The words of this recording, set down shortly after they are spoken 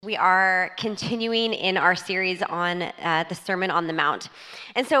We are continuing in our series on the Sermon on the Mount.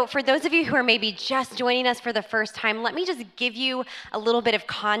 And so for those of you who are maybe just joining us for the first time, let me just give you a little bit of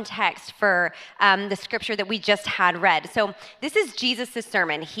context for the scripture that we just had read. So this is Jesus'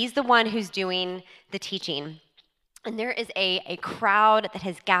 sermon. He's the one who's doing the teaching. And there is a crowd that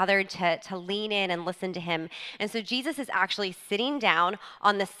has gathered to lean in and listen to him. And so Jesus is actually sitting down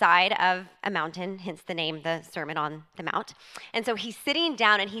on the side of a mountain, hence the name, the Sermon on the Mount. And so he's sitting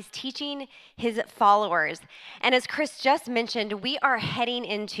down and he's teaching his followers. And as Chris just mentioned, we are heading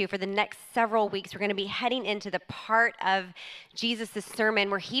into, for the next several weeks, we're going to be heading into the part of Jesus'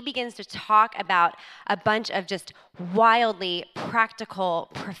 sermon where he begins to talk about a bunch of just wildly practical,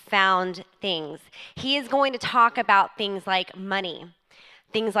 profound things. He is going to talk about things like money,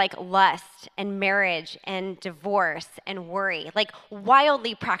 things like lust and marriage and divorce and worry, like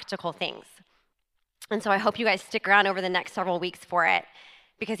wildly practical things. And so I hope you guys stick around over the next several weeks for it,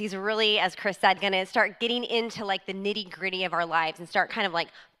 because he's really, as Chris said, going to start getting into like the nitty-gritty of our lives and start kind of like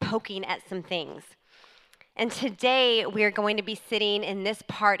poking at some things. And today we're going to be sitting in this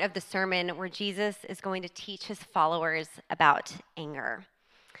part of the sermon where Jesus is going to teach his followers about anger.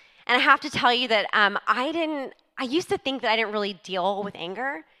 And I have to tell you that I used to think that I didn't really deal with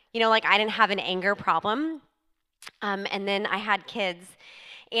anger. You know, like I didn't have an anger problem. And then I had kids.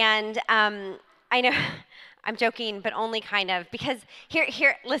 And I know, I'm joking, but only kind of, because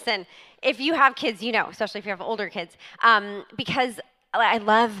here, listen, if you have kids, you know, especially if you have older kids, because I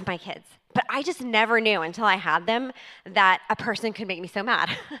love my kids. But I just never knew until I had them that a person could make me so mad.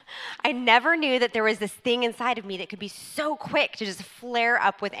 I never knew that there was this thing inside of me that could be so quick to just flare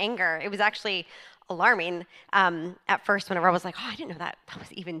up with anger. It was actually alarming at first whenever I was like, oh, I didn't know that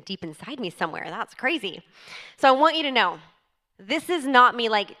was even deep inside me somewhere. That's crazy. So I want you to know, this is not me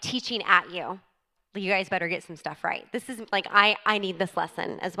like teaching at you. You guys better get some stuff right. This is like, I need this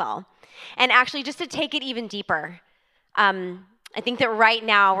lesson as well. And actually, just to take it even deeper, I think that right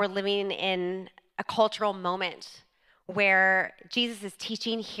now we're living in a cultural moment where Jesus is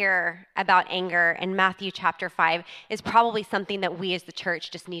teaching here about anger in Matthew chapter 5 is probably something that we as the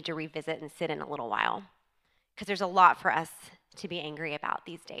church just need to revisit and sit in a little while, because there's a lot for us to be angry about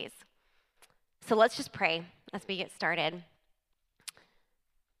these days. So let's just pray as we get started.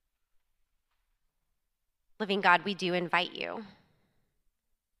 Living God, we do invite you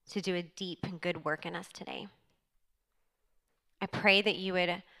to do a deep and good work in us today. I pray that you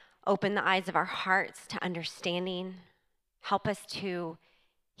would open the eyes of our hearts to understanding. Help us to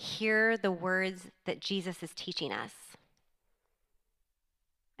hear the words that Jesus is teaching us.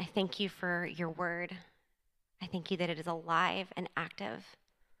 I thank you for your word. I thank you that it is alive and active,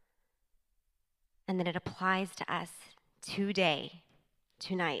 and that it applies to us today,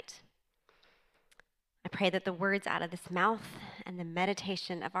 tonight. I pray that the words out of this mouth and the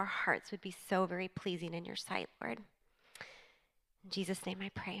meditation of our hearts would be so very pleasing in your sight, Lord. In Jesus' name I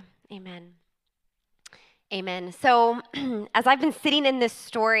pray. Amen. Amen. So as I've been sitting in this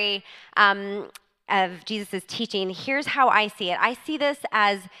story of Jesus' teaching, here's how I see it. I see this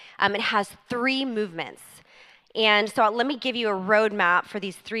as it has three movements. And so let me give you a roadmap for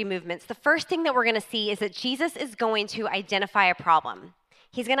these three movements. The first thing that we're going to see is that Jesus is going to identify a problem.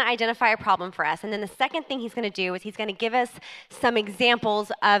 He's going to identify a problem for us. And then the second thing he's going to do is he's going to give us some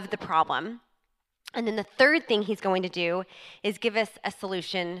examples of the problem. And then the third thing he's going to do is give us a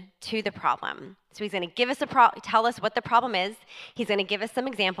solution to the problem. So he's going to give us tell us what the problem is. He's going to give us some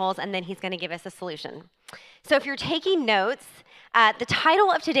examples, and then he's going to give us a solution. So if you're taking notes, the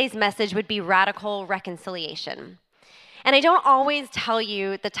title of today's message would be Radical Reconciliation. And I don't always tell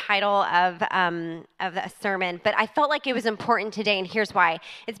you the title of a sermon, but I felt like it was important today, and here's why.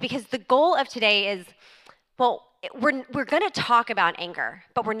 It's because the goal of today is, well, we're going to talk about anger,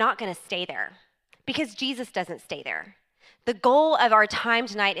 but we're not going to stay there, because Jesus doesn't stay there. The goal of our time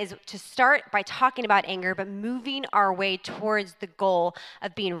tonight is to start by talking about anger, but moving our way towards the goal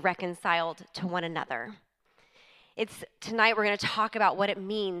of being reconciled to one another. Tonight we're going to talk about what it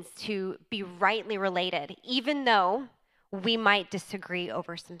means to be rightly related, even though we might disagree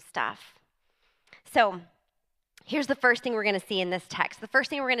over some stuff. So here's the first thing we're going to see in this text. The first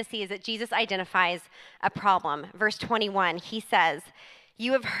thing we're going to see is that Jesus identifies a problem. Verse 21, he says,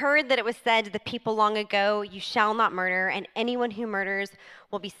 "You have heard that it was said to the people long ago, 'You shall not murder, and anyone who murders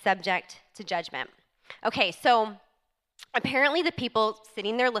will be subject to judgment.'" Okay, so apparently the people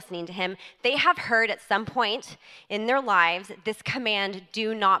sitting there listening to him, they have heard at some point in their lives this command,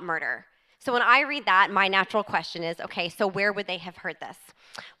 "Do not murder." So when I read that, my natural question is, okay, so where would they have heard this?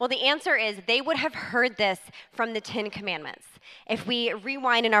 Well, the answer is they would have heard this from the 10 Commandments. If we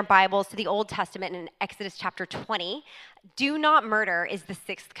rewind in our Bibles to the Old Testament in Exodus chapter 20, do not murder is the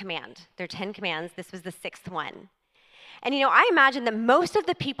 6th command. There are 10 commands. This was the 6th one. And I imagine that most of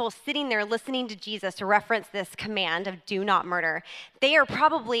the people sitting there listening to Jesus reference this command of do not murder, they are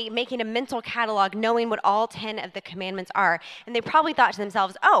probably making a mental catalog knowing what all 10 of the commandments are. And they probably thought to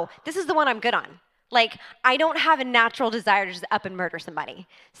themselves, oh, this is the one I'm good on. Like, I don't have a natural desire to just up and murder somebody.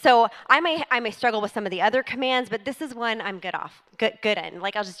 So I may struggle with some of the other commands, but this is one I'm good in.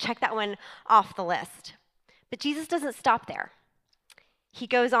 Like, I'll just check that one off the list. But Jesus doesn't stop there. He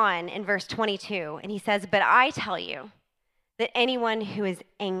goes on in verse 22, and he says, but I tell you, that anyone who is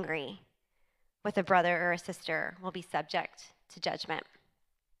angry with a brother or a sister will be subject to judgment.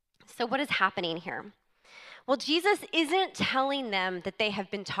 So what is happening here? Well, Jesus isn't telling them that they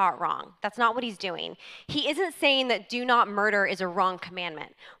have been taught wrong. That's not what he's doing. He isn't saying that do not murder is a wrong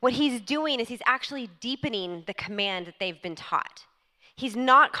commandment. What he's doing is he's actually deepening the command that they've been taught. He's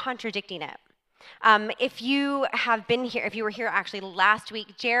not contradicting it. If you have been here, if you were here actually last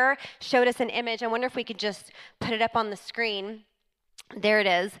week, Jer showed us an image. I wonder if we could just put it up on the screen. There it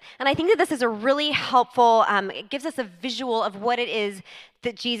is. And I think that this is a really helpful, it gives us a visual of what it is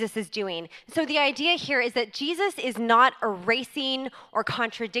that Jesus is doing. So the idea here is that Jesus is not erasing or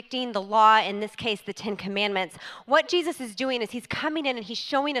contradicting the law, in this case, the 10 Commandments. What Jesus is doing is he's coming in and he's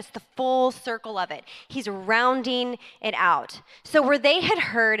showing us the full circle of it. He's rounding it out. So where they had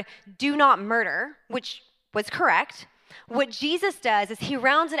heard, do not murder, which was correct, what Jesus does is he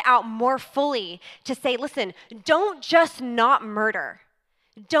rounds it out more fully to say, listen, don't just not murder.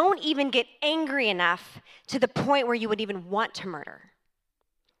 Don't even get angry enough to the point where you would even want to murder.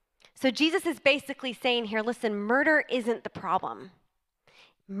 So Jesus is basically saying here, listen, murder isn't the problem.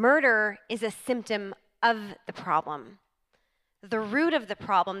 Murder is a symptom of the problem. The root of the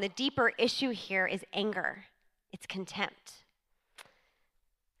problem, the deeper issue here is anger. It's contempt.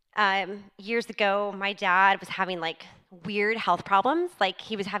 Years ago, my dad was having weird health problems.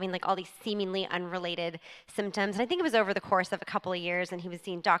 He was having all these seemingly unrelated symptoms. And I think it was over the course of a couple of years, and he was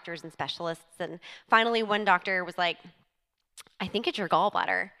seeing doctors and specialists. And finally, one doctor was like, I think it's your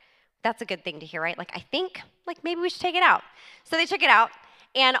gallbladder. That's a good thing to hear, right? I think, maybe we should take it out. So they took it out,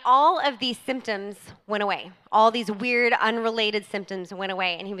 and all of these symptoms went away. All these weird, unrelated symptoms went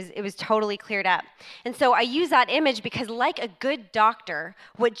away, and it was totally cleared up. And so I use that image because, like a good doctor,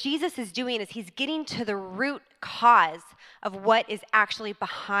 what Jesus is doing is he's getting to the root cause of what is actually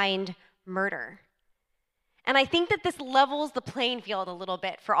behind murder. And I think that this levels the playing field a little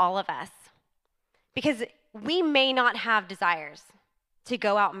bit for all of us, because we may not have desires to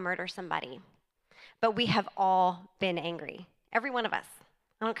go out and murder somebody, but we have all been angry, every one of us.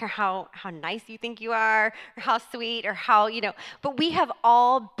 I don't care how nice you think you are, or how sweet, or how, but we have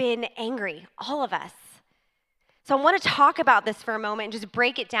all been angry, all of us. So I want to talk about this for a moment and just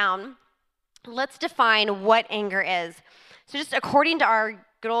break it down. Let's define what anger is. So just according to our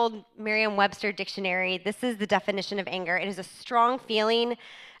good old Merriam-Webster dictionary, this is the definition of anger. It is a strong feeling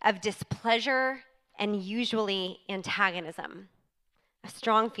of displeasure and usually antagonism. A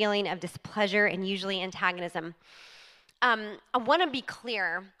strong feeling of displeasure and usually antagonism. I want to be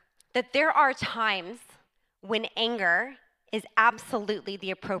clear that there are times when anger is absolutely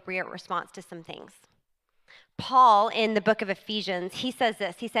the appropriate response to some things. Paul, in the book of Ephesians, he says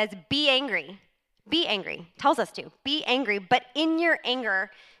this. He says, be angry. Be angry. Tells us to. Be angry, but in your anger,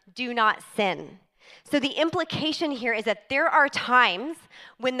 do not sin. So the implication here is that there are times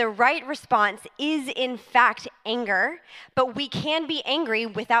when the right response is, in fact, anger, but we can be angry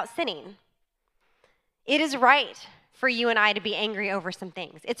without sinning. It is right for you and I to be angry over some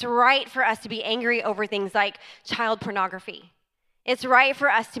things. It's right for us to be angry over things like child pornography. It's right for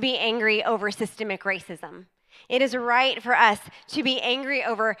us to be angry over systemic racism. It is right for us to be angry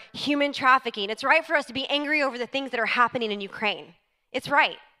over human trafficking. It's right for us to be angry over the things that are happening in Ukraine. It's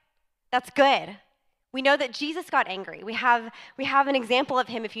right. That's good. We know that Jesus got angry. We have an example of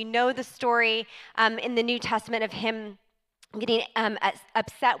him, if you know the story in the New Testament, of him getting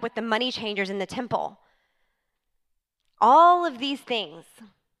upset with the money changers in the temple. All of these things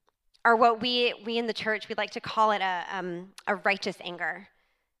are what we in the church, we like to call it a righteous anger.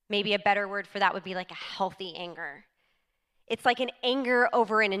 Maybe a better word for that would be a healthy anger. It's like an anger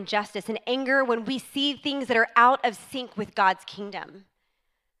over an injustice, an anger when we see things that are out of sync with God's kingdom.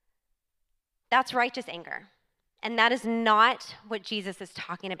 That's righteous anger. And that is not what Jesus is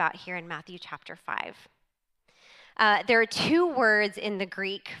talking about here in Matthew chapter 5. There are two words in the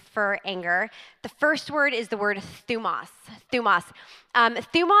Greek for anger. The first word is the word thumos. Thumos.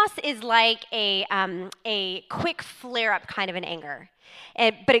 Thumos is like a quick flare-up kind of an anger,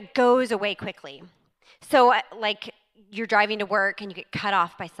 but it goes away quickly. So, like, you're driving to work and you get cut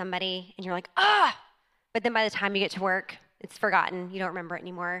off by somebody, and you're like, ah! But then by the time you get to work, it's forgotten. You don't remember it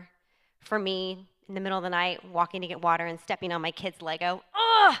anymore. For me, in the middle of the night, walking to get water and stepping on my kid's Lego,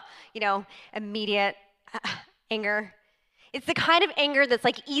 immediate anger. It's the kind of anger that's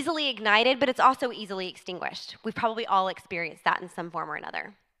like easily ignited, but it's also easily extinguished. We've probably all experienced that in some form or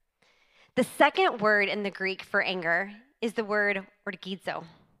another. The second word in the Greek for anger is the word orgizo.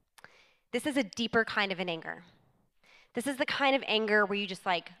 This is a deeper kind of an anger. This is the kind of anger where you just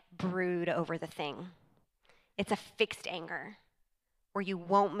like brood over the thing. It's a fixed anger where you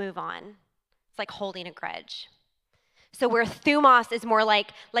won't move on. It's like holding a grudge. So where thumos is more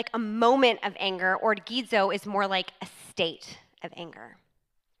like a moment of anger, orgizo is more like a state of anger.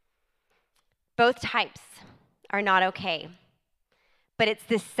 Both types are not okay. But it's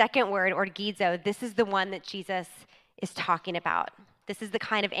this second word, orgizo, this is the one that Jesus is talking about. This is the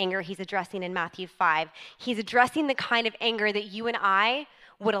kind of anger he's addressing in Matthew 5. He's addressing the kind of anger that you and I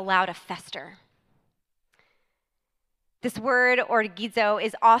would allow to fester. This word, orgizo,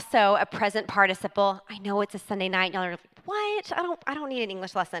 is also a present participle. I know it's a Sunday night. Y'all are like, what? I don't need an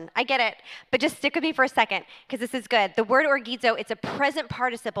English lesson. I get it. But just stick with me for a second, because this is good. The word orgizo, it's a present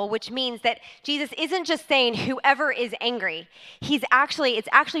participle, which means that Jesus isn't just saying whoever is angry. It's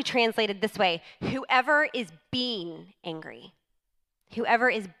actually translated this way: whoever is being angry. Whoever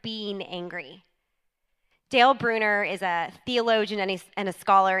is being angry. Dale Bruner is a theologian and a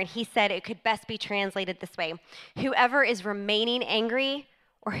scholar, and he said it could best be translated this way: whoever is remaining angry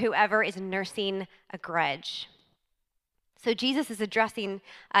or whoever is nursing a grudge. So Jesus is addressing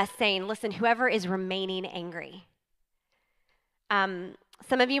us saying, listen, whoever is remaining angry. Some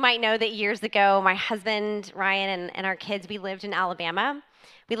of you might know that years ago, my husband, Ryan, and our kids, we lived in Alabama.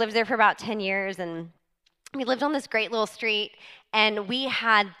 We lived there for about 10 years, and we lived on this great little street, and we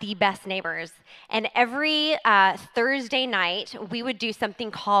had the best neighbors. And every Thursday night, we would do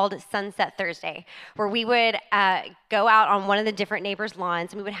something called Sunset Thursday, where we would go out on one of the different neighbors'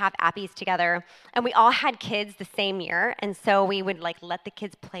 lawns, and we would have appies together. And we all had kids the same year, and so we would let the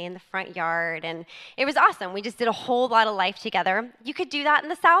kids play in the front yard, and it was awesome. We just did a whole lot of life together. You could do that in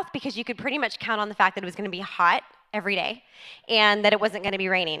the South because you could pretty much count on the fact that it was going to be hot every day, and that it wasn't going to be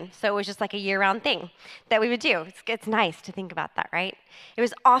raining. So it was just like a year-round thing that we would do. It's nice to think about that, right? It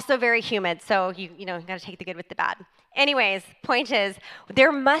was also very humid, so you got to take the good with the bad. Anyways, point is,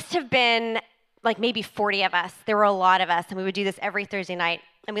 there must have been like maybe 40 of us. There were a lot of us, and we would do this every Thursday night,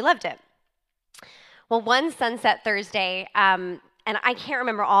 and we loved it. Well, one Sunset Thursday, and I can't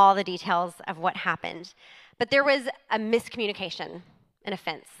remember all the details of what happened, but there was a miscommunication, an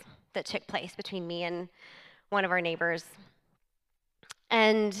offense that took place between me and one of our neighbors.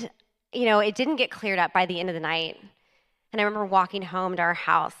 And, it didn't get cleared up by the end of the night. And I remember walking home to our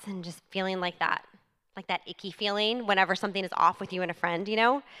house and just feeling like that icky feeling whenever something is off with you and a friend,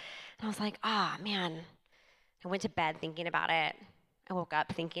 And I was like, man. I went to bed thinking about it. I woke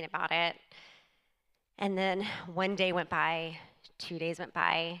up thinking about it. And then one day went by, 2 days went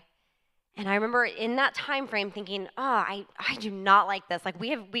by. And I remember in that time frame thinking, I do not like this.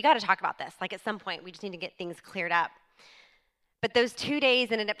 We got to talk about this. At some point, we just need to get things cleared up. But those 2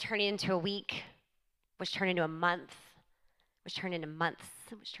 days ended up turning into a week, which turned into a month, which turned into months,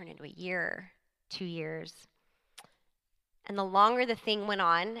 which turned into a year, 2 years. And the longer the thing went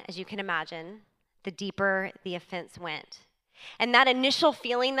on, as you can imagine, the deeper the offense went. And that initial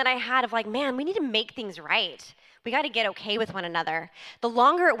feeling that I had of man, we need to make things right. We got to get okay with one another. The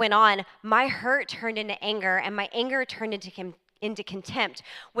longer it went on, my hurt turned into anger, and my anger turned into contempt,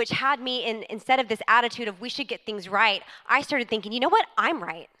 which had me instead of this attitude of we should get things right, I started thinking, you know what? I'm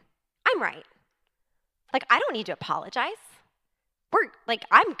right. I'm right. I don't need to apologize.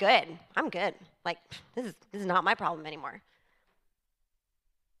 I'm good. I'm good. This is not my problem anymore.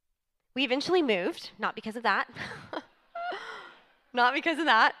 We eventually moved, not because of that. Not because of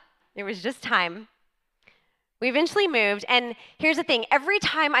that. It was just time. We eventually moved, and here's the thing. Every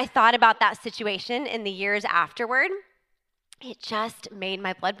time I thought about that situation in the years afterward, it just made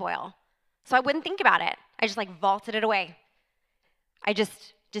my blood boil. So I wouldn't think about it. I just vaulted it away. I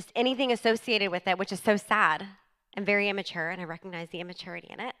just anything associated with it, which is so sad and very immature, and I recognize the immaturity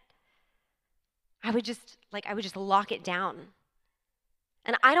in it. I would just lock it down.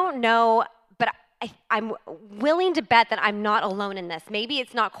 And I don't know, but I'm willing to bet that I'm not alone in this. Maybe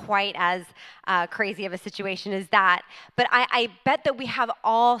it's not quite as crazy of a situation as that, but I bet that we have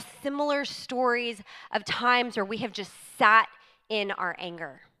all similar stories of times where we have just sat in our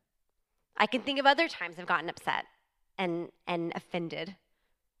anger. I can think of other times I've gotten upset and offended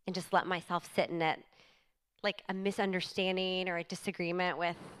and just let myself sit in it, like a misunderstanding or a disagreement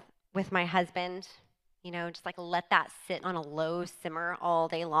with my husband. Just like let that sit on a low simmer all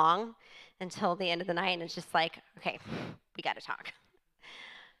day long until the end of the night, and it's just like, okay, we got to talk.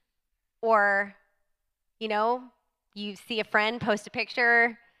 Or, you see a friend post a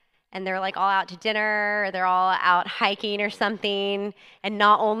picture and they're like all out to dinner, or they're all out hiking or something, and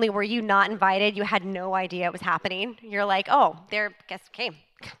not only were you not invited, you had no idea it was happening. You're like, oh,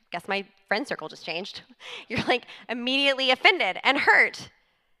 guess my friend circle just changed. You're like immediately offended and hurt.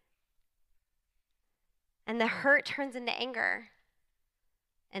 And the hurt turns into anger.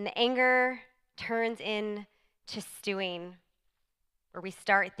 And the anger turns into stewing, where we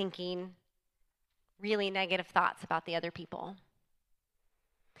start thinking really negative thoughts about the other people.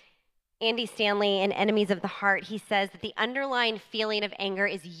 Andy Stanley in Enemies of the Heart, he says that the underlying feeling of anger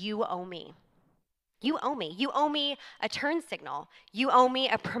is you owe me. You owe me. You owe me a turn signal. You owe me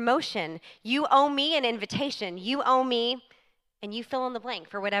a promotion. You owe me an invitation. You owe me, and you fill in the blank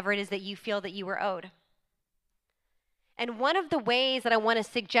for whatever it is that you feel that you were owed. And one of the ways that I want to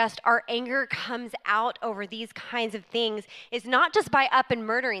suggest our anger comes out over these kinds of things is not just by up and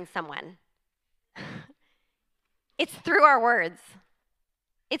murdering someone. It's through our words.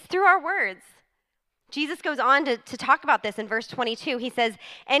 It's through our words. Jesus goes on to talk about this in verse 22. He says,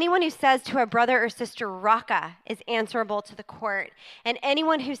 anyone who says to a brother or sister, Raka, is answerable to the court. And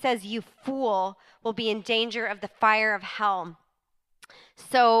anyone who says, you fool, will be in danger of the fire of hell.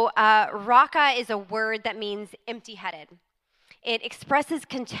 So Raka is a word that means empty-headed. It expresses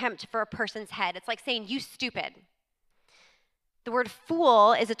contempt for a person's head. It's like saying, you stupid. The word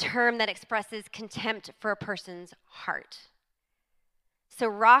fool is a term that expresses contempt for a person's heart. So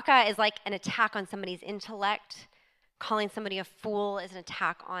Raka is like an attack on somebody's intellect. Calling somebody a fool is an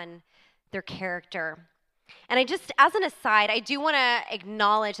attack on their character. And as an aside, I do want to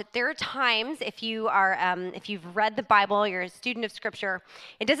acknowledge that there are times, if you've read the Bible, you're a student of Scripture,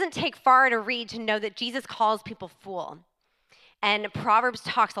 it doesn't take far to read to know that Jesus calls people fool. And Proverbs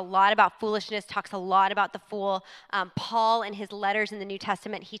talks a lot about foolishness, talks a lot about the fool. Paul, in his letters in the New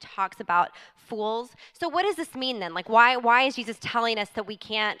Testament, he talks about fools. So what does this mean then? Like, why is Jesus telling us that we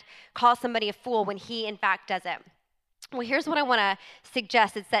can't call somebody a fool when he, in fact, does it? Well, here's what I want to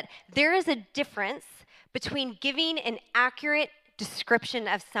suggest. It's that there is a difference between giving an accurate description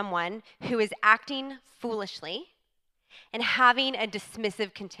of someone who is acting foolishly and having a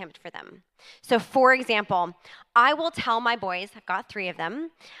dismissive contempt for them. So, for example, I will tell my boys, I've got 3 of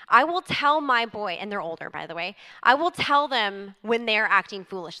them, I will tell my boy, and they're older, by the way, I will tell them when they're acting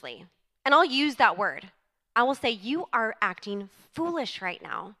foolishly. And I'll use that word. I will say, you are acting foolish right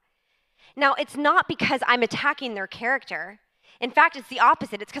now. Now, it's not because I'm attacking their character. In fact, it's the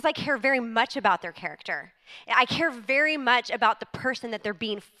opposite. It's because I care very much about their character. I care very much about the person that they're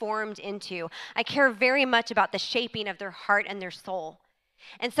being formed into. I care very much about the shaping of their heart and their soul.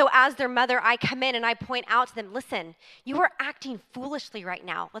 And so as their mother, I come in and I point out to them, listen, you are acting foolishly right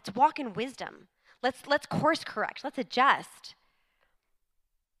now. Let's walk in wisdom. Let's course correct. Let's adjust.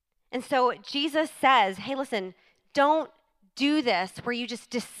 And so Jesus says, hey, listen, don't do this where you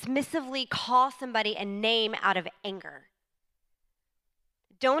just dismissively call somebody a name out of anger.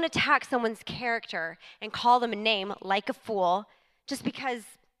 Don't attack someone's character and call them a name like a fool just because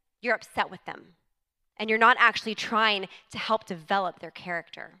you're upset with them and you're not actually trying to help develop their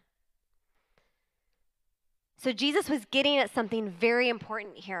character. So Jesus was getting at something very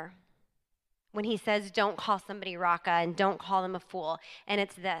important here when he says don't call somebody Raka and don't call them a fool. And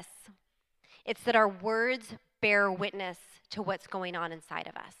it's this. It's that our words bear witness to what's going on inside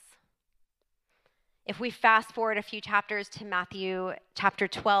of us. If we fast forward a few chapters to Matthew chapter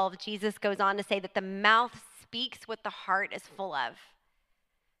 12, Jesus goes on to say that the mouth speaks what the heart is full of.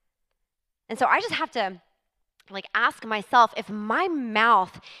 And so I just have to ask myself, if my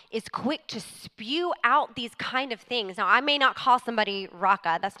mouth is quick to spew out these kind of things. Now, I may not call somebody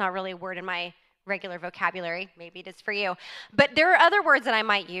Raka. That's not really a word in my regular vocabulary. Maybe it is for you. But there are other words that I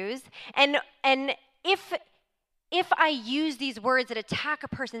might use. And if I use these words that attack a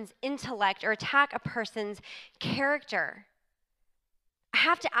person's intellect or attack a person's character, I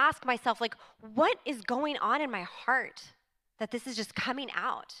have to ask myself, what is going on in my heart that this is just coming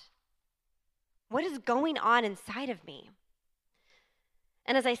out? What is going on inside of me?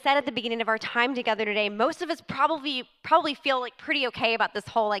 And as I said at the beginning of our time together today, most of us probably feel like pretty okay about this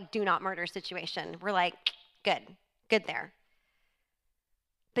whole like do not murder situation. We're like, good there.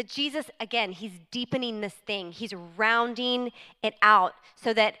 But Jesus, again, he's deepening this thing. He's rounding it out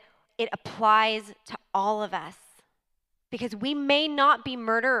so that it applies to all of us. Because we may not be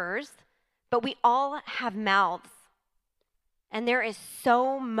murderers, but we all have mouths. And there is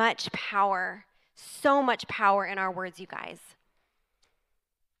so much power in our words, you guys.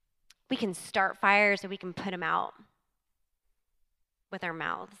 We can start fires or we can put them out with our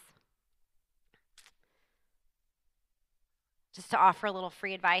mouths. Just to offer a little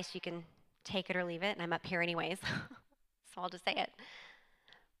free advice, you can take it or leave it, and I'm up here anyways, so I'll just say it.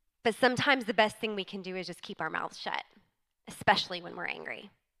 But sometimes the best thing we can do is just keep our mouths shut, especially when we're angry.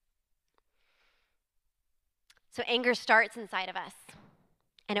 So anger starts inside of us,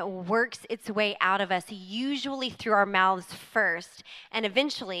 and it works its way out of us, usually through our mouths first, and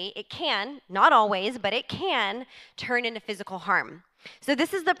eventually it can, not always, but it can turn into physical harm. So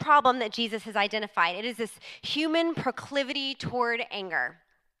this is the problem that Jesus has identified. It is this human proclivity toward anger.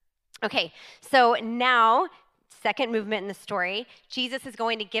 Okay, so now, second movement in the story, Jesus is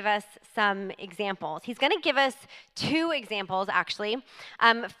going to give us some examples. He's going to give us two examples, actually.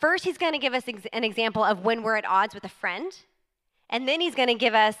 First, he's going to give us an example of when we're at odds with a friend, and then he's going to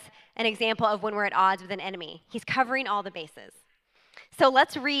give us an example of when we're at odds with an enemy. He's covering all the bases. So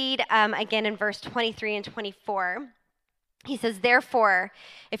let's read again in verse 23 and 24. He says, therefore,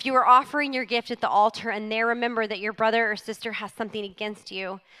 if you are offering your gift at the altar and there remember that your brother or sister has something against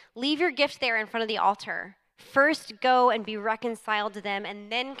you, leave your gift there in front of the altar. First go and be reconciled to them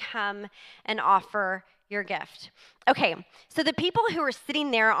and then come and offer your gift. Okay, so the people who were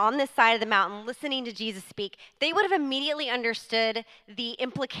sitting there on this side of the mountain listening to Jesus speak, they would have immediately understood the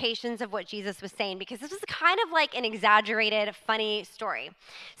implications of what Jesus was saying because this is kind of like an exaggerated, funny story.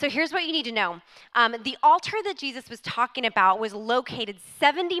 So here's what you need to know. The altar that Jesus was talking about was located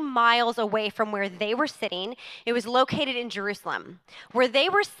 70 miles away from where they were sitting. It was located in Jerusalem. Where they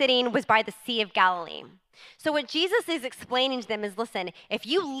were sitting was by the Sea of Galilee. So what Jesus is explaining to them is, listen, if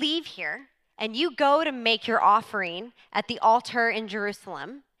you leave here, and you go to make your offering at the altar in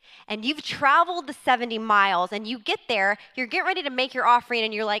Jerusalem, and you've traveled the 70 miles, and you get there, you're getting ready to make your offering,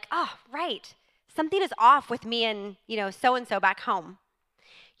 and you're like, oh, right, something is off with me and, so-and-so back home.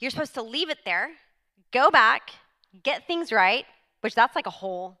 You're supposed to leave it there, go back, get things right, which that's like a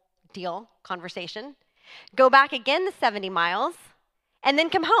whole deal conversation. Go back again the 70 miles, and then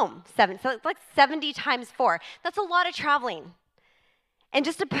come home. So it's like 70 times 4. That's a lot of traveling. And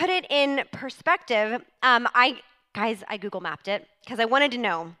just to put it in perspective, I Google mapped it because I wanted to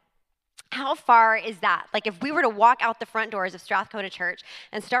know, how far is that? Like if we were to walk out the front doors of Strathcona Church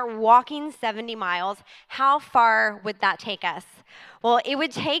and start walking 70 miles, how far would that take us? Well, it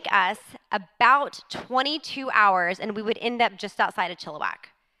would take us about 22 hours and we would end up just outside of Chilliwack.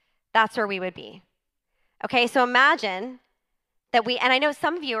 That's where we would be. Okay, so imagine that and I know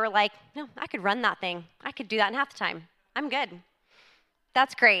some of you are like, no, I could run that thing. I could do that in half the time. I'm good.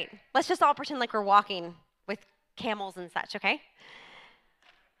 That's great. Let's just all pretend like we're walking with camels and such, okay?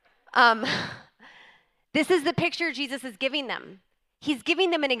 This is the picture Jesus is giving them. He's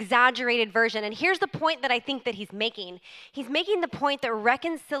giving them an exaggerated version. And here's the point that I think that he's making. He's making the point that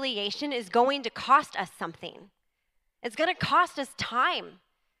reconciliation is going to cost us something. It's going to cost us time.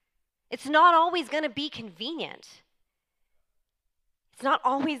 It's not always going to be convenient. It's not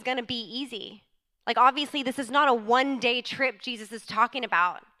always going to be easy. Like, obviously, this is not a one-day trip Jesus is talking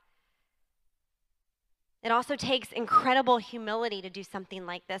about. It also takes incredible humility to do something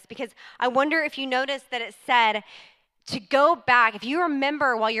like this, because I wonder if you noticed that it said to go back, if you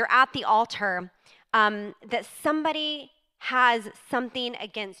remember while you're at the altar, that somebody has something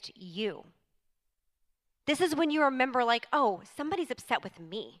against you. This is when you remember, like, oh, somebody's upset with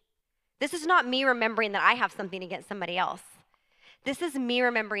me. This is not me remembering that I have something against somebody else. This is me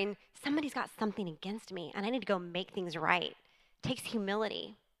remembering somebody's got something against me and I need to go make things right. It takes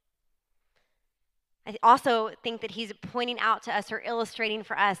humility. I also think that he's pointing out to us or illustrating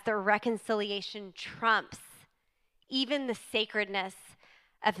for us that reconciliation trumps even the sacredness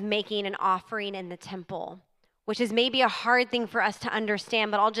of making an offering in the temple, which is maybe a hard thing for us to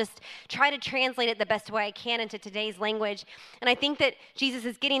understand, but I'll just try to translate it the best way I can into today's language. And I think that Jesus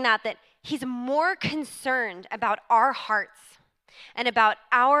is getting that he's more concerned about our hearts and about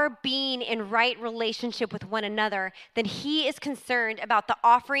our being in right relationship with one another than he is concerned about the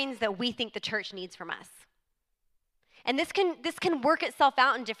offerings that we think the church needs from us. And this can work itself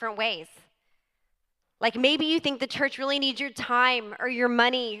out in different ways. Like maybe you think the church really needs your time or your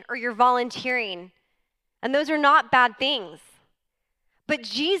money or your volunteering, and those are not bad things. But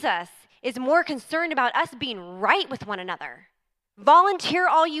Jesus is more concerned about us being right with one another. Volunteer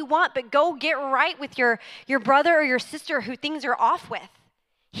all you want, but go get right with your brother or your sister who things are off with.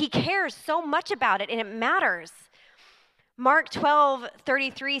 He cares so much about it, and it matters. Mark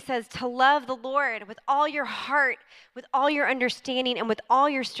 12:33 says to love the Lord with all your heart, with all your understanding, and with all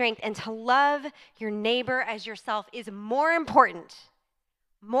your strength, and to love your neighbor as yourself is more important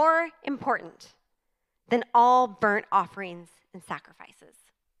than all burnt offerings and sacrifices.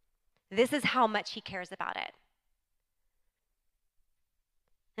 This is how much he cares about it.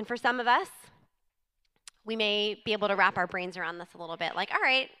 And for some of us, we may be able to wrap our brains around this a little bit. Like, all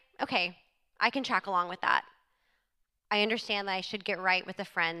right, okay, I can track along with that. I understand that I should get right with a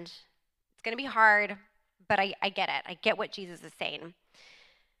friend. It's going to be hard, but I get it. I get what Jesus is saying.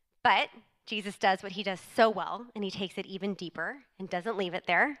 But Jesus does what he does so well, and he takes it even deeper and doesn't leave it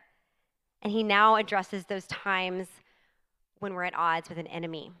there. And he now addresses those times when we're at odds with an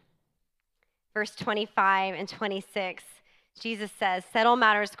enemy. Verse 25 and 26, Jesus says, settle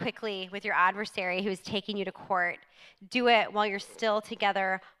matters quickly with your adversary who is taking you to court. Do it while you're still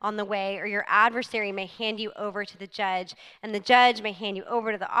together on the way, or your adversary may hand you over to the judge, and the judge may hand you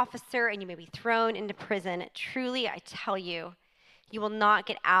over to the officer, and you may be thrown into prison. Truly, I tell you, you will not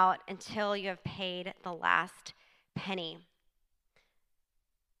get out until you have paid the last penny.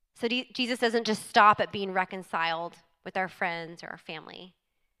 So Jesus doesn't just stop at being reconciled with our friends or our family.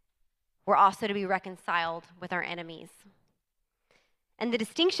 We're also to be reconciled with our enemies. And the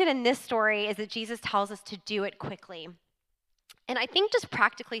distinction in this story is that Jesus tells us to do it quickly. And I think just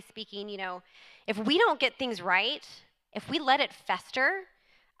practically speaking, if we don't get things right, if we let it fester,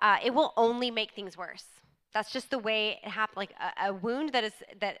 it will only make things worse. That's just the way it happens. Like a wound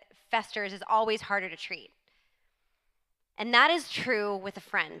that festers is always harder to treat. And that is true with a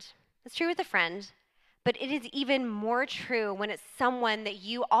friend. It's true with a friend, but it is even more true when it's someone that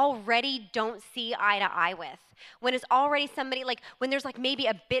you already don't see eye to eye with. When it's already somebody, when there's maybe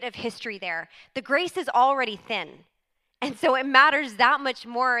a bit of history there. The grace is already thin. And so it matters that much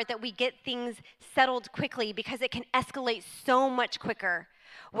more that we get things settled quickly, because it can escalate so much quicker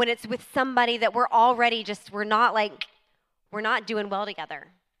when it's with somebody that we're already we're not doing well together.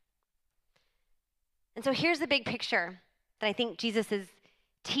 And so here's the big picture that I think Jesus is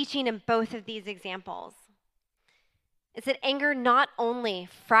teaching in both of these examples. It's that anger not only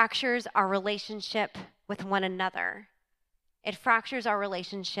fractures our relationship with one another, it fractures our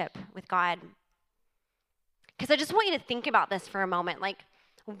relationship with God. Because I just want you to think about this for a moment.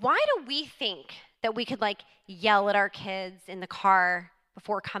 Why do we think that we could yell at our kids in the car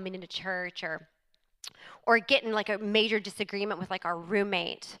before coming into church, or get in a major disagreement with our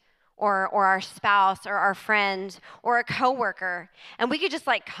roommate, or our spouse, or our friend, or a coworker, and we could just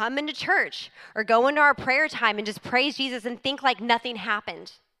come into church or go into our prayer time and just praise Jesus and think nothing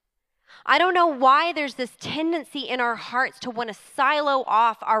happened? I don't know why there's this tendency in our hearts to want to silo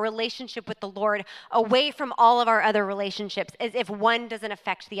off our relationship with the Lord away from all of our other relationships, as if one doesn't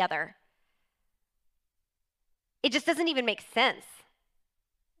affect the other. It just doesn't even make sense.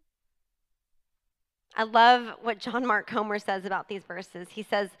 I love what John Mark Comer says about these verses. He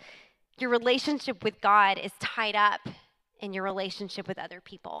says, your relationship with God is tied up in your relationship with other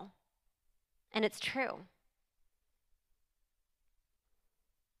people. And it's true.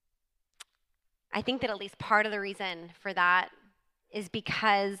 I think that at least part of the reason for that is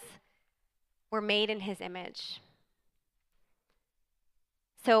because we're made in his image.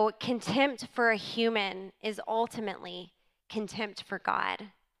 So contempt for a human is ultimately contempt for God,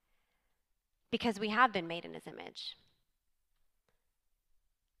 because we have been made in his image.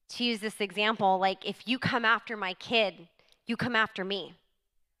 To use this example, if you come after my kid, you come after me.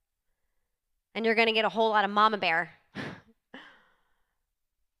 And you're going to get a whole lot of mama bear.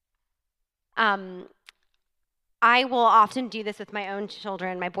 I will often do this with my own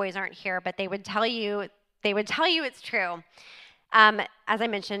children. My boys aren't here, but they would tell you it's true. As I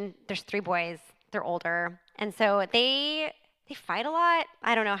mentioned, there's 3 boys. They're older. And so they fight a lot.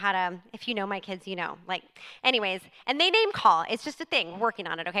 I don't know how to, if you know my kids, anyways, and they name call. It's just a thing. We're working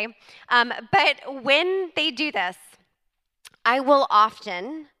on it, okay? But when they do this, I will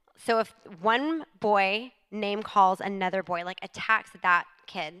often, so if one boy name calls another boy, attacks that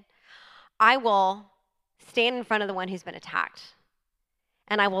kid, I will stand in front of the one who's been attacked,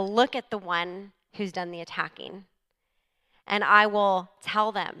 and I will look at the one who's done the attacking, and I will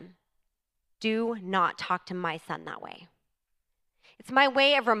tell them, do not talk to my son that way. It's my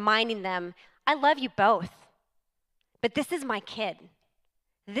way of reminding them, I love you both, but this is my kid.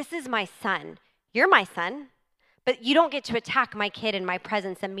 This is my son. You're my son, but you don't get to attack my kid in my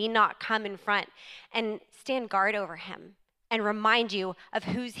presence and me not come in front and stand guard over him. and remind you of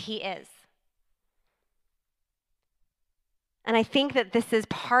whose he is. And I think that this is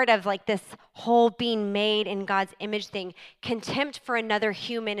part of like this whole being made in God's image thing. Contempt for another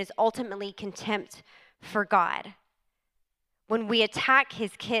human is ultimately contempt for God. When we attack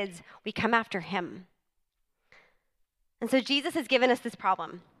his kids, we come after him. And so Jesus has given us this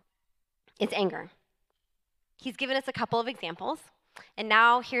problem. It's anger. He's given us a couple of examples. And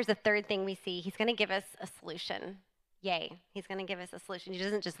now here's the third thing we see. He's going to give us a solution. Yay. He's going to give us a solution. He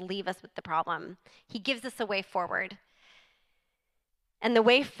doesn't just leave us with the problem. He gives us a way forward. And the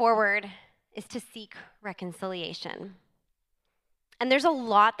way forward is to seek reconciliation. And there's a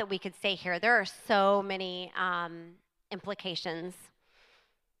lot that we could say here. There are so many implications.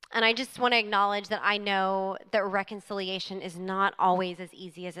 And I just want to acknowledge that I know that reconciliation is not always as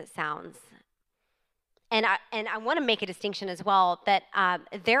easy as it sounds. And I want to make a distinction as well that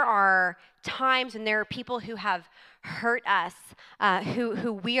there are times when there are people who have hurt us,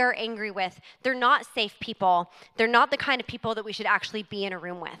 who we are angry with. They're not safe people. They're not the kind of people that we should actually be in a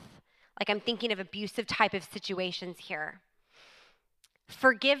room with. Like I'm thinking of abusive type of situations here.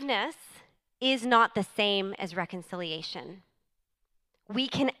 Forgiveness is not the same as reconciliation. We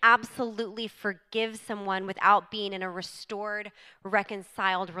can absolutely forgive someone without being in a restored,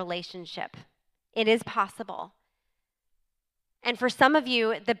 reconciled relationship. It is possible. And for some of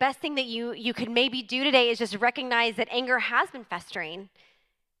you, the best thing that you could maybe do today is just recognize that anger has been festering,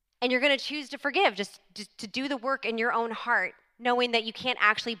 and you're going to choose to forgive, just to do the work in your own heart, knowing that you can't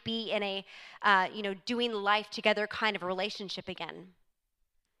actually be in a, doing life together kind of relationship again.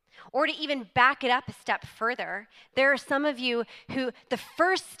 Or to even back it up a step further, there are some of you who the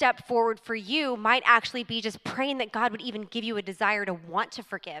first step forward for you might actually be just praying that God would even give you a desire to want to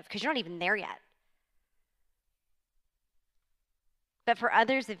forgive, because you're not even there yet. But for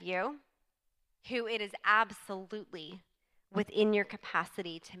others of you who it is absolutely within your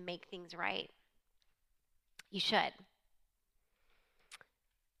capacity to make things right, you should.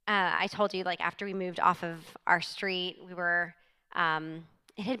 I told you, like, after we moved off of our street, we were,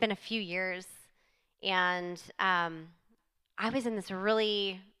 it had been a few years, and I was in this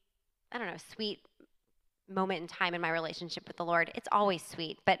really, sweet moment in time in my relationship with the Lord. It's always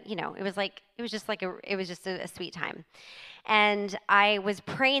sweet, but it was just a sweet time. And I was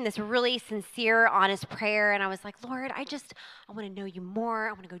praying this really sincere, honest prayer, and I was like, Lord, I want to know you more.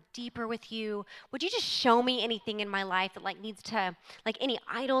 I want to go deeper with you. Would you just show me anything in my life that needs to, any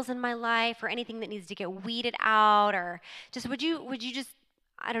idols in my life or anything that needs to get weeded out, or just would you just,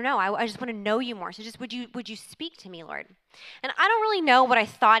 I don't know, I just want to know you more. So just would you speak to me, Lord? And I don't really know what I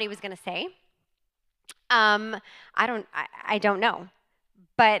thought he was going to say. I don't know.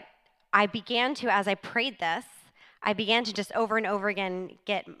 But I began to, as I prayed this, I began to just over and over again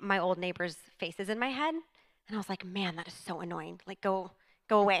get my old neighbors' faces in my head. And I was like, man, that is so annoying. Go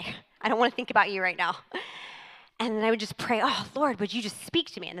away. I don't want to think about you right now. And then I would just pray, oh, Lord, would you just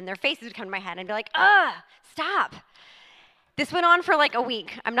speak to me? And then their faces would come to my head and I'd be like, stop. This went on for a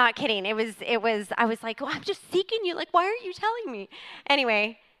week. I'm not kidding. I was like, well, I'm just seeking you. Why aren't you telling me?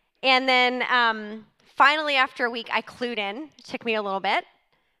 Anyway, and then finally after a week, I clued in. It took me a little bit.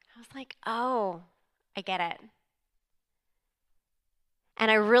 I was like, oh, I get it. And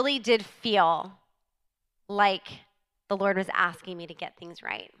I really did feel like the Lord was asking me to get things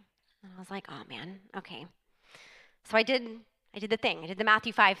right. And I was like, oh man, okay. So I did the thing. I did the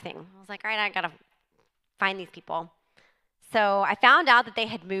Matthew 5 thing. I was like, all right, I got to find these people. So I found out that they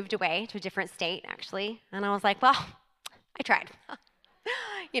had moved away to a different state, actually. And I was like, well, I tried. What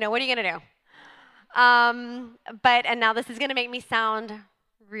are you going to do? And now this is going to make me sound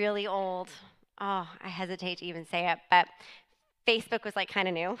really old. Oh, I hesitate to even say it, but Facebook was kind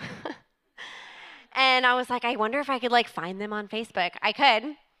of new. And I was like, I wonder if I could find them on Facebook. I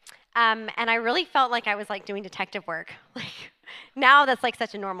could. And I really felt like I was doing detective work. Now that's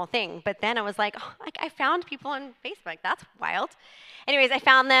such a normal thing. But then I was like, oh, I found people on Facebook. That's wild. Anyways, I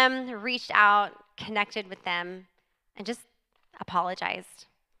found them, reached out, connected with them, and just apologized.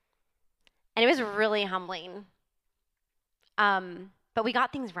 And it was really humbling. But we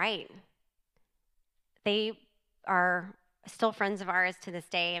got things right. They are still friends of ours to this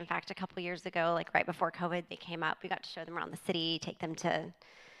day. In fact, a couple years ago, right before COVID, they came up. We got to show them around the city, take them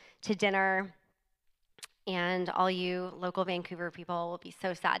to dinner. And all you local Vancouver people will be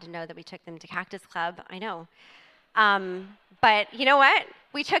so sad to know that we took them to Cactus Club. I know. But you know what?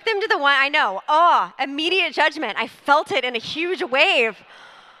 We took them to the one, I know. Oh, immediate judgment. I felt it in a huge wave.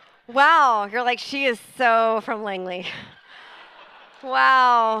 Wow, you're like, she is so from Langley.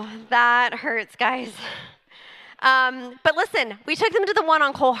 Wow, that hurts, guys. But listen, we took them to the one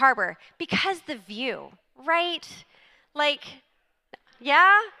on Cole Harbor because the view, right? Like,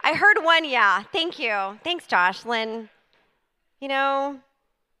 yeah? I heard one yeah. Thank you. Thanks, Josh. Lynn, you know,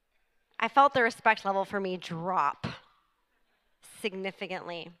 I felt the respect level for me drop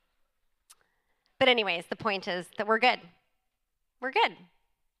significantly. But anyways, the point is that we're good. We're good.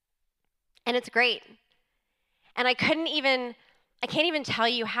 And it's great. And I can't even tell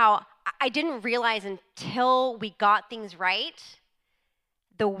you how I didn't realize until we got things right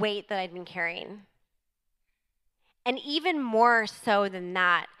the weight that I'd been carrying. And even more so than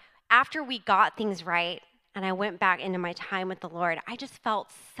that, after we got things right and I went back into my time with the Lord, I just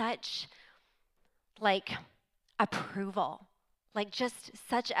felt such like approval, like just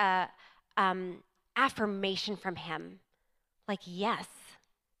such a affirmation from him. Like, yes,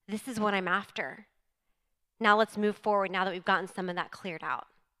 this is what I'm after. Now let's move forward now that we've gotten some of that cleared out.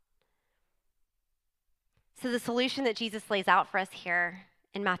 So the solution that Jesus lays out for us here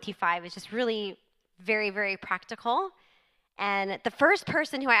in Matthew 5 is just really very, very practical. And the first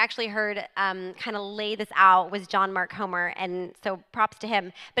person who I actually heard kind of lay this out was John Mark Homer, and so props to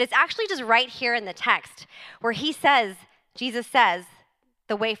him. But it's actually just right here in the text where Jesus says,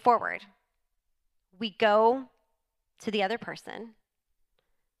 the way forward. We go to the other person.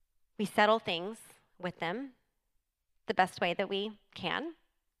 We settle things with them the best way that we can.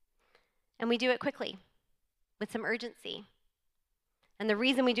 And we do it quickly with some urgency. And the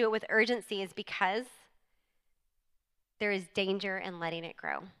reason we do it with urgency is because there is danger in letting it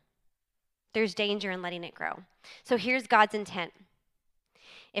grow. There's danger in letting it grow. So here's God's intent.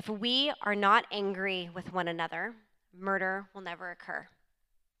 If we are not angry with one another, murder will never occur.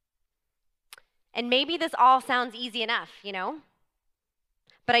 And maybe this all sounds easy enough,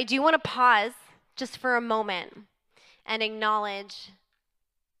 but I do want to pause just for a moment and acknowledge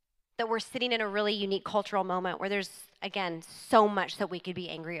that we're sitting in a really unique cultural moment where there's, again, so much that we could be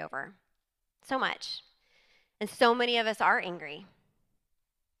angry over. So much. And so many of us are angry.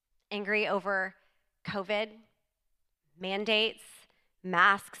 Angry over COVID, mandates,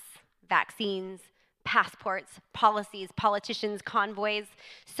 masks, vaccines, passports, policies, politicians, convoys,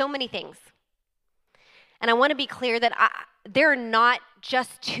 so many things. And I want to be clear that there are not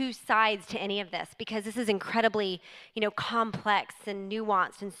just two sides to any of this, because this is incredibly, complex and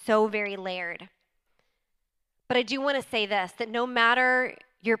nuanced and so very layered. But I do want to say this, that no matter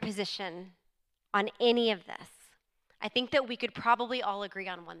your position on any of this, I think that we could probably all agree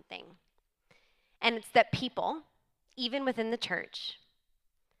on one thing. And it's that people, even within the church,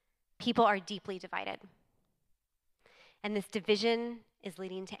 people are deeply divided. And this division is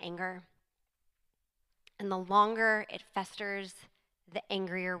leading to anger. And the longer it festers, the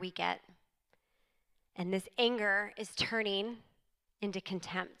angrier we get. And this anger is turning into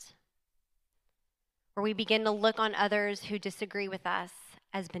contempt, where we begin to look on others who disagree with us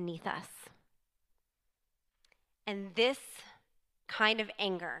as beneath us. And this kind of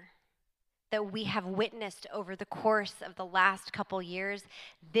anger that we have witnessed over the course of the last couple years,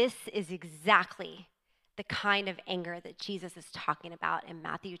 this is exactly the kind of anger that Jesus is talking about in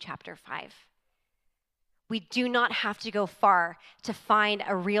Matthew chapter 5. We do not have to go far to find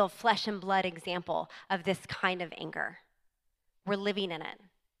a real flesh and blood example of this kind of anger. We're living in it.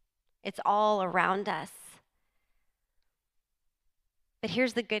 It's all around us. But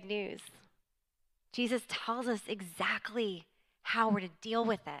here's the good news. Jesus tells us exactly how we're to deal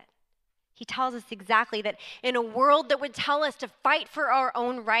with it. He tells us exactly that in a world that would tell us to fight for our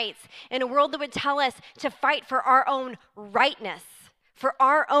own rights, in a world that would tell us to fight for our own rightness, for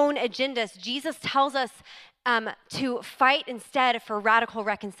our own agendas, Jesus tells us to fight instead for radical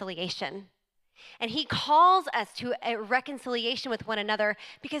reconciliation. And he calls us to a reconciliation with one another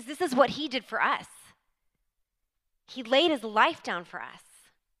because this is what he did for us. He laid his life down for us.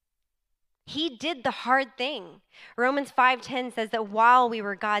 He did the hard thing. Romans 5:10 says that while we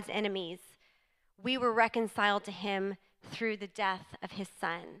were God's enemies, we were reconciled to him through the death of his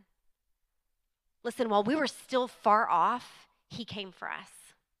son. Listen, while we were still far off, he came for us.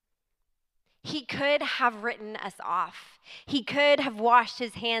 He could have written us off. He could have washed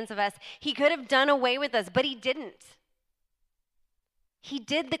his hands of us. He could have done away with us, but he didn't. He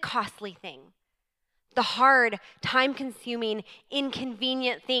did the costly thing, the hard, time-consuming,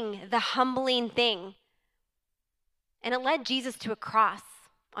 inconvenient thing, the humbling thing. And it led Jesus to a cross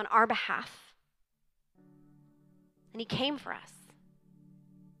on our behalf. And he came for us.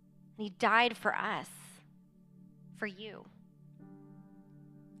 And he died for us, for you,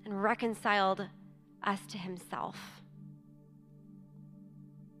 and reconciled us to himself.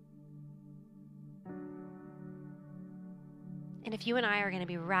 And if you and I are going to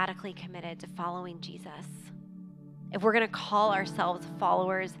be radically committed to following Jesus, if we're going to call ourselves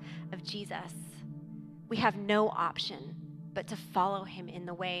followers of Jesus, we have no option but to follow him in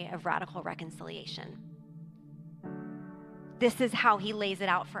the way of radical reconciliation. This is how he lays it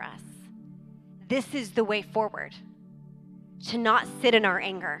out for us. This is the way forward. To not sit in our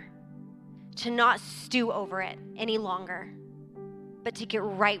anger, to not stew over it any longer, but to get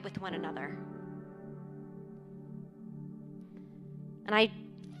right with one another. And I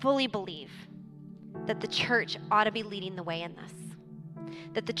fully believe that the church ought to be leading the way in this,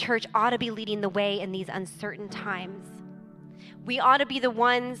 that the church ought to be leading the way in these uncertain times. We ought to be the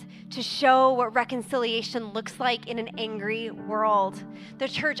ones to show what reconciliation looks like in an angry world. The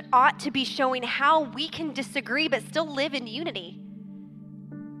church ought to be showing how we can disagree but still live in unity.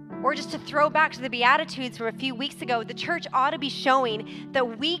 Or just to throw back to the Beatitudes from a few weeks ago, the church ought to be showing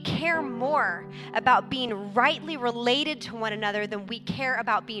that we care more about being rightly related to one another than we care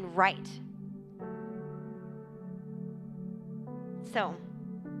about being right. So,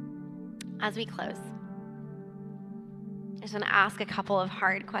 as we close, I just want to ask a couple of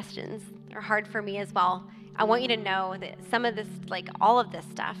hard questions. They're hard for me as well. I want you to know that some of this, like all of this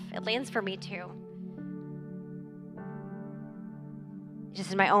stuff, it lands for me too.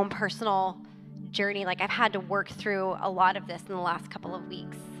 Just in my own personal journey, like I've had to work through a lot of this in the last couple of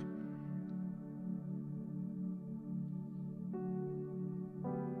weeks.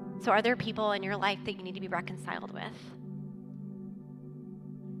 So are there people in your life that you need to be reconciled with?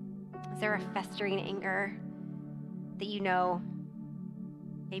 Is there a festering anger that you know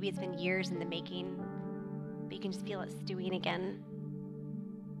maybe it's been years in the making, but you can just feel it stewing again?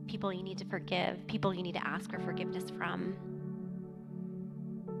 People you need to forgive, people you need to ask for forgiveness from.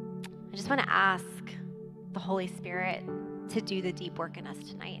 I just want to ask the Holy Spirit to do the deep work in us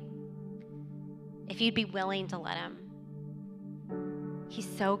tonight. If you'd be willing to let him. He's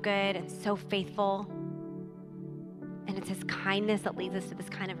so good and so faithful. And it's his kindness that leads us to this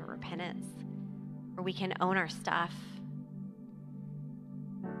kind of a repentance where we can own our stuff.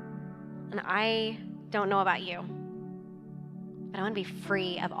 And I don't know about you, but I want to be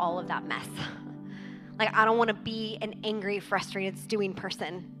free of all of that mess. Like, I don't want to be an angry, frustrated, stewing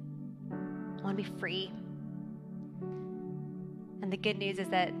person. I want to be free. And the good news is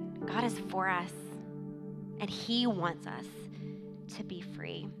that God is for us, and he wants us to be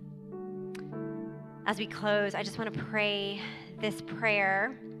free. As we close, I just want to pray this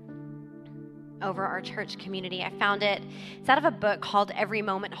prayer over our church community. I found it. It's out of a book called Every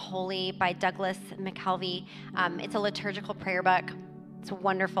Moment Holy by Douglas McKelvey. It's a liturgical prayer book. It's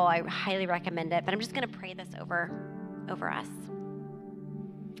wonderful. I highly recommend it. But I'm just going to pray this over us.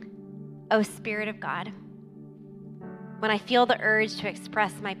 O Spirit of God, when I feel the urge to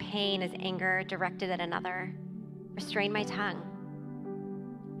express my pain as anger directed at another, restrain my tongue,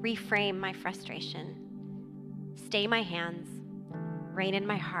 reframe my frustration, stay my hands, reign in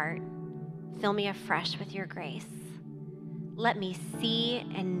my heart, fill me afresh with your grace. Let me see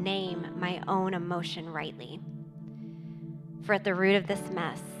and name my own emotion rightly. For at the root of this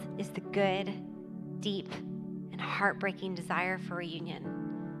mess is the good, deep, and heartbreaking desire for reunion.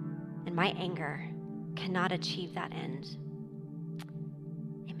 And my anger cannot achieve that end.